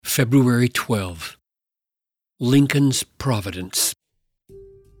February 12. Lincoln's Providence.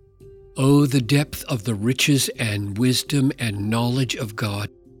 Oh, the depth of the riches and wisdom and knowledge of God!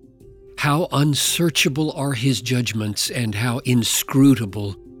 How unsearchable are His judgments and how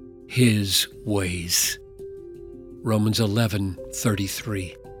inscrutable His ways. Romans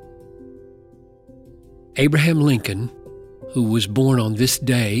 11:33. Abraham Lincoln, who was born on this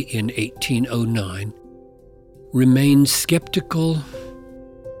day in 1809, remained skeptical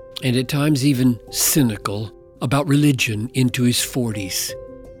and at times even cynical about religion into his 40s.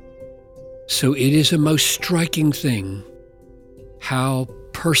 So it is a most striking thing how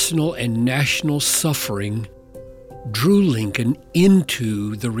personal and national suffering drew Lincoln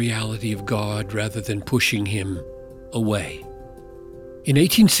into the reality of God rather than pushing him away. In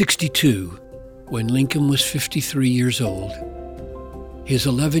 1862, when Lincoln was 53 years old, his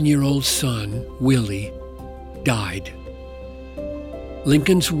 11-year-old son, Willie, died.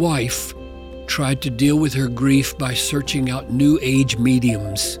 Lincoln's wife tried to deal with her grief by searching out New Age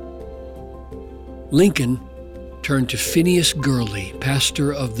mediums. Lincoln turned to Phineas Gurley,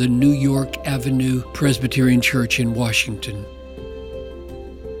 pastor of the New York Avenue Presbyterian Church in Washington.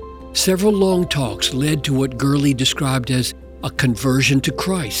 Several long talks led to what Gurley described as a conversion to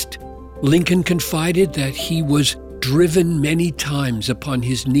Christ. Lincoln confided that he was driven many times upon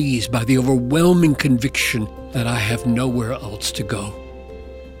his knees by the overwhelming conviction that I have nowhere else to go.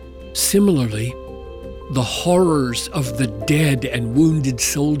 Similarly, the horrors of the dead and wounded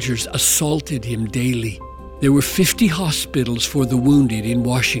soldiers assaulted him daily. There were 50 hospitals for the wounded in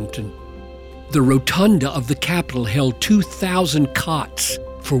Washington. The rotunda of the Capitol held 2,000 cots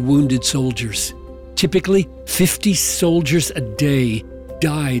for wounded soldiers. Typically, 50 soldiers a day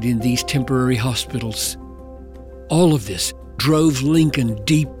died in these temporary hospitals. All of this drove Lincoln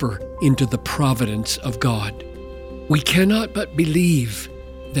deeper into the providence of God. We cannot but believe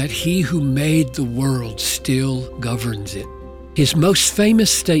that He who made the world still governs it. His most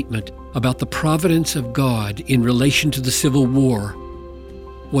famous statement about the providence of God in relation to the Civil War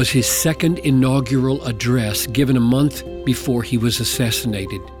was his second inaugural address given a month before he was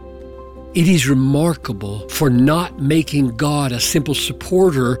assassinated. It is remarkable for not making God a simple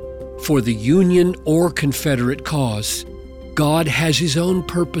supporter for the Union or Confederate cause. God has His own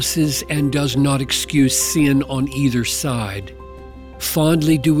purposes and does not excuse sin on either side.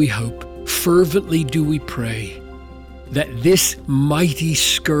 Fondly do we hope, fervently do we pray, that this mighty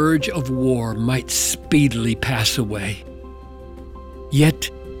scourge of war might speedily pass away. Yet,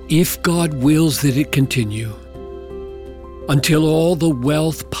 if God wills that it continue, until all the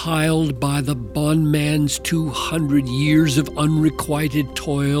wealth piled by the bondman's 200 years of unrequited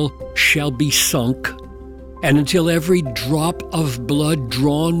toil shall be sunk, and until every drop of blood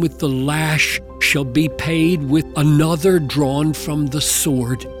drawn with the lash shall be paid with another drawn from the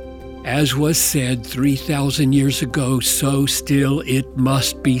sword. As was said 3,000 years ago, so still it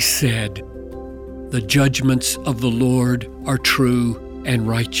must be said. The judgments of the Lord are true and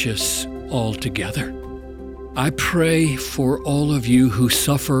righteous altogether. I pray for all of you who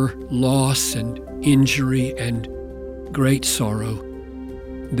suffer loss and injury and great sorrow,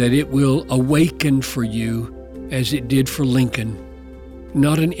 that it will awaken for you, as it did for Lincoln,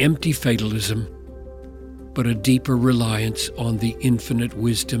 not an empty fatalism, but a deeper reliance on the infinite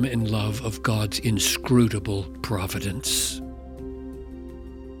wisdom and love of God's inscrutable providence.